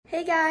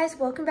Hey guys,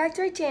 welcome back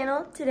to our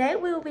channel. Today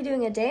we will be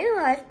doing a day in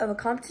the life of a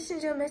competition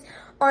gymnast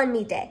on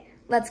meet day.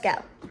 Let's go.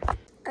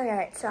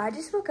 Alright, so I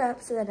just woke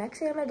up, so the next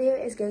thing I'm gonna do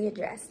is go get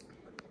dressed.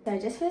 So I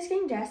just finished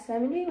getting dressed. What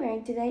I'm gonna be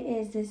wearing today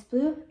is this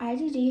blue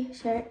IGG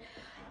shirt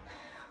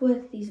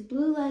with these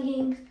blue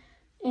leggings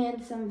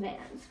and some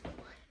Vans.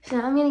 So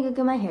now I'm gonna go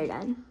get my hair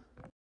done.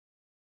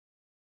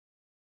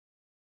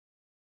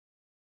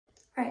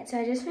 Alright, so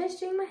I just finished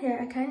doing my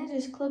hair. I kind of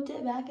just clipped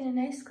it back in a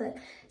nice clip.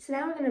 So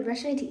now I'm gonna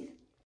brush my teeth.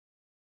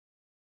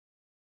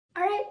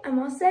 Alright, I'm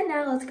all set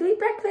now. Let's go eat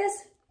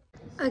breakfast.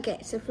 Okay,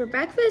 so for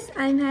breakfast,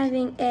 I'm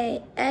having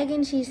a egg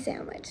and cheese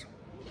sandwich.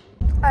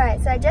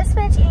 Alright, so I just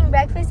finished eating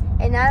breakfast,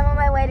 and now I'm on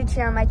my way to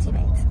cheer on my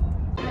teammates.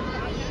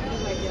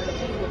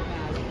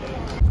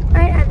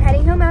 Alright, I'm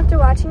heading home after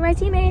watching my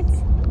teammates.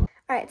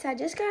 Alright, so I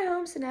just got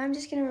home, so now I'm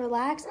just going to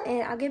relax,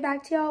 and I'll get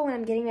back to y'all when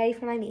I'm getting ready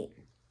for my meet.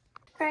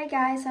 Alright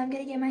guys, so I'm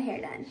going to get my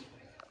hair done.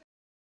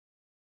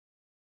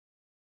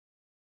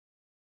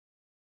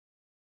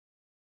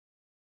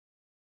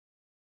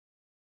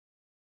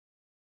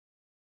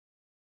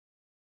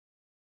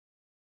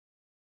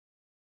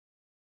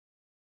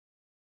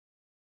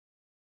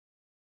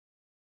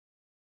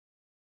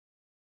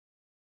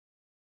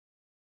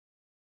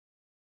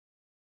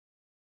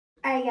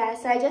 Alright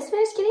guys, so I just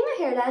finished getting my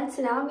hair done,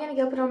 so now I'm going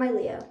to go put on my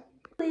Leo,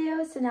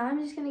 so now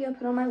I'm just going to go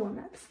put on my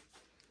warm-ups.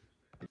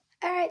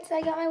 Alright, so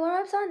I got my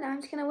warm-ups on, now I'm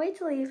just going to wait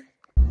to leave.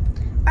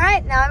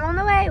 Alright, now I'm on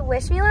the way.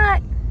 Wish me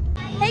luck.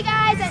 Hey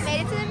guys, I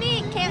made it to the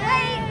meet. Can't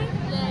wait.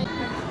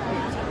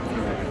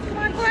 Come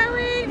on,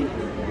 Chloe.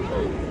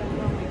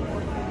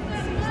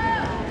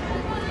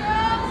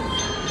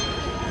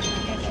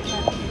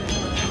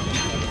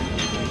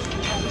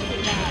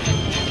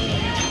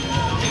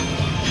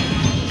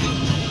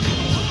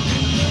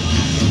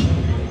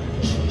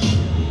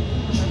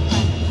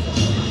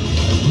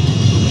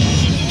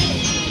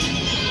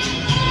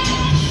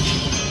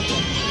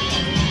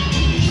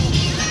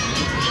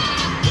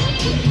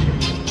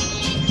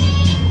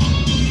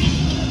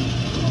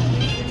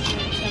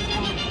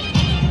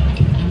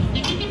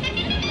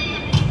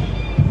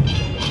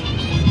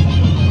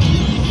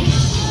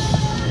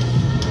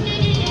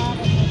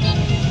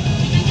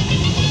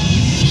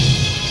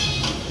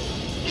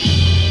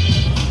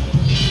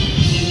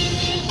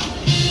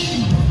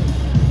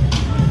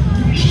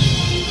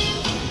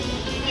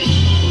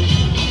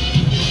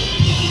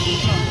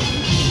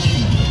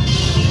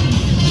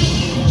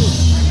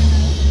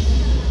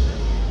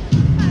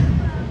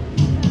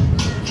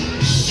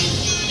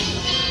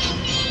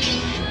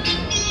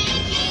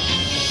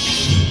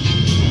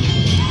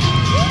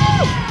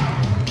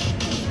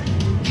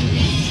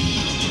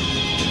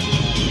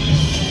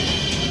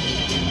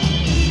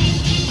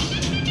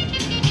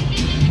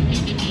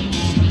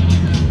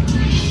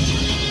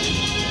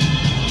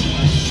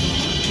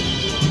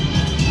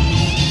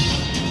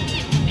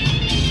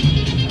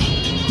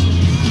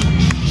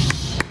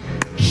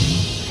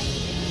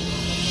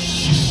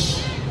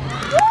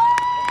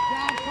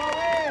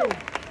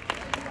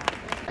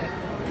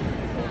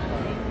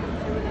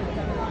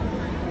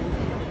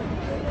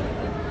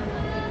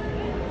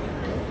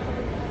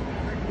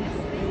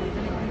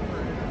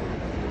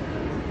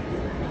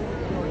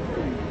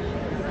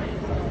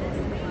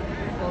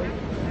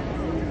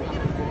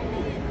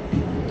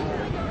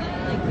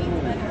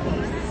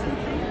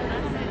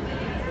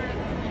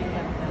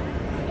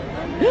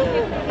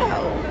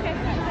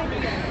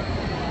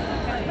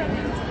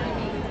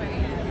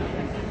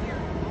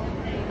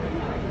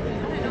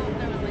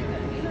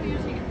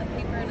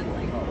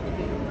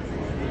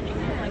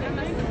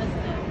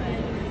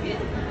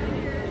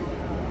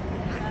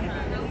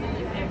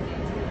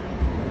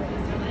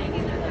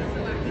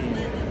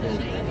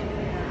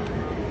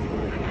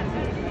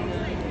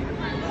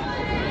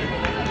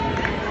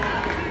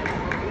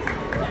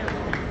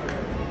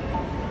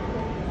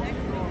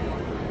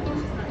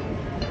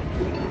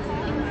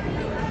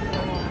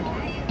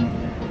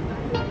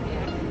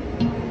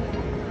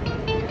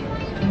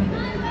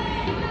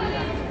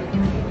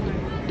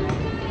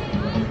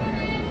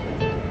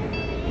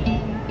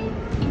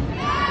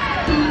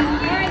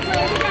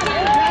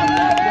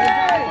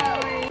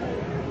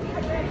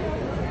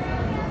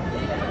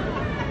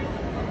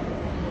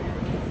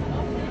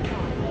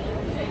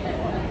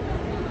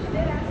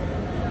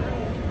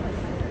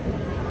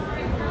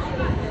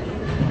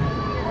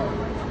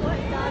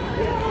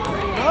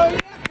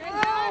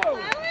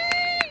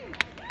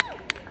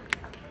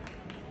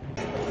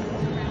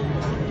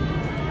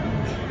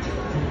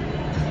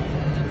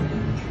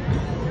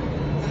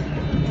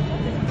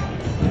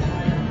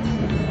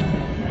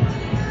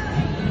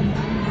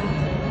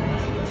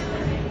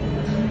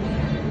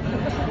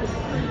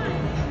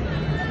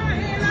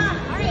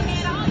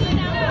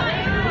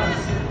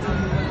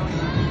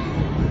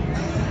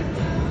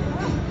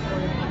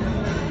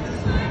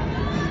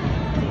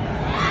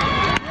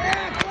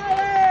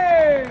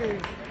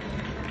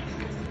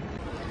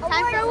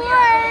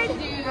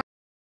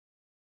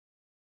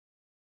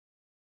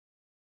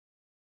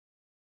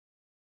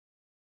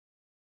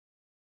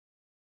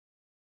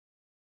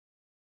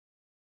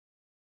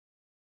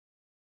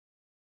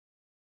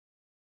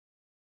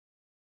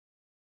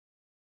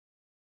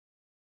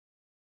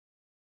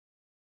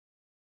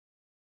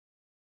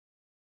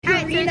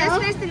 Alright, so we just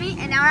finished the meet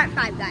and now we're at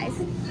Five Guys.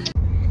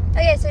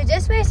 Okay, so we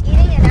just finished eating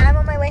and now I'm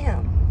on my way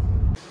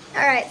home.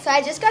 Alright, so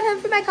I just got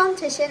home from my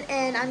competition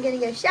and I'm gonna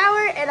go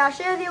shower and I'll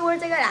show you the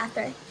awards I got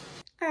after.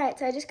 Alright,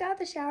 so I just got out of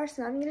the shower,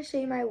 so now I'm gonna show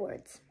you my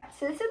awards.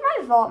 So this is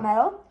my vault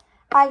medal.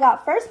 I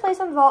got first place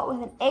on vault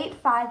with an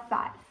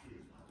 8.55.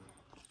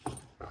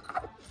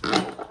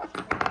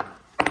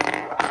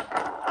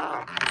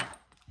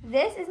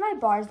 This is my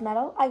bars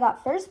medal. I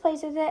got first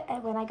place with it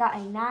when I got a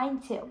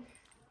 9.2.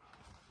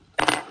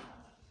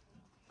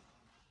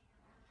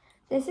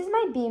 This is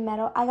my beam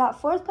medal. I got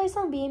fourth place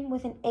on beam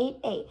with an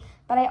 8.8,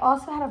 but I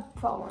also had a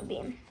pro on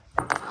beam.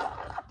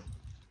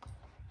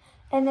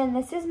 And then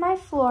this is my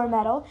floor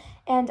medal,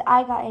 and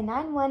I got a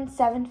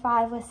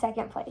 9.175 with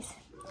second place.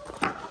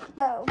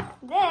 So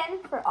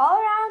then for all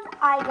around,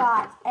 I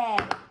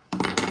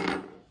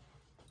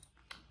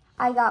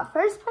got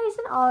first place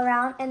in all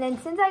around, and then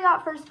since I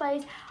got first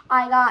place,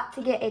 I got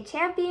to get a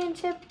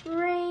championship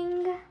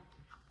ring,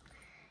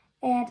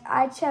 and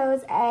I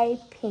chose a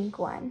pink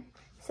one.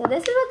 So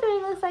this is what the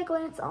ring looks like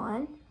when it's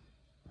on.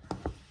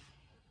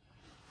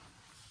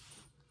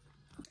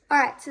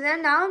 Alright, so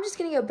then now I'm just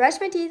going to go brush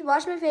my teeth,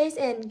 wash my face,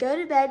 and go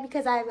to bed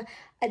because I have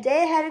a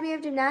day ahead of me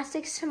of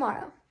gymnastics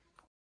tomorrow.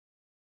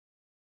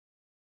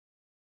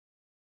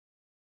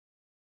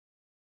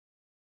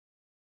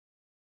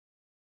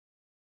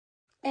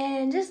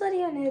 And just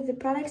letting you know, the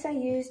products I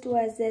used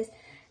was this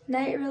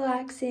night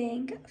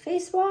relaxing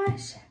face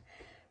wash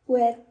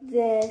with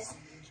this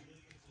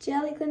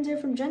jelly cleanser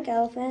from Drunk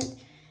Elephant,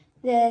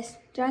 this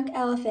Drunk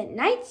Elephant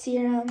night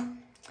serum,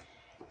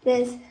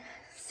 this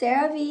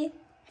CeraVe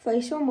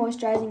facial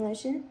moisturizing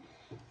lotion,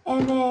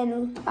 and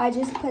then I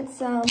just put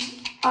some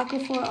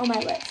Aquaphor on my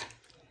lips.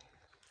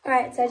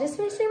 Alright, so I just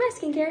finished doing my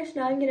skincare, so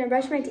now I'm going to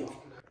brush my teeth.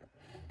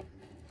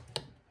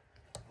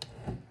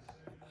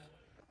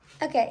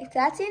 Okay, so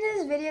that's the end of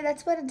this video.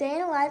 That's what a day in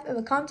the life of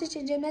a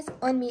competition gymnast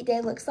on meet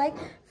day looks like,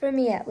 for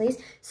me at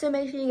least. So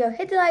make sure you go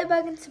hit the like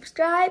button,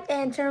 subscribe,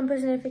 and turn on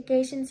post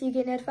notifications so you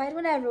get notified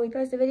whenever we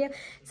post a video.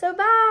 So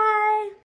bye!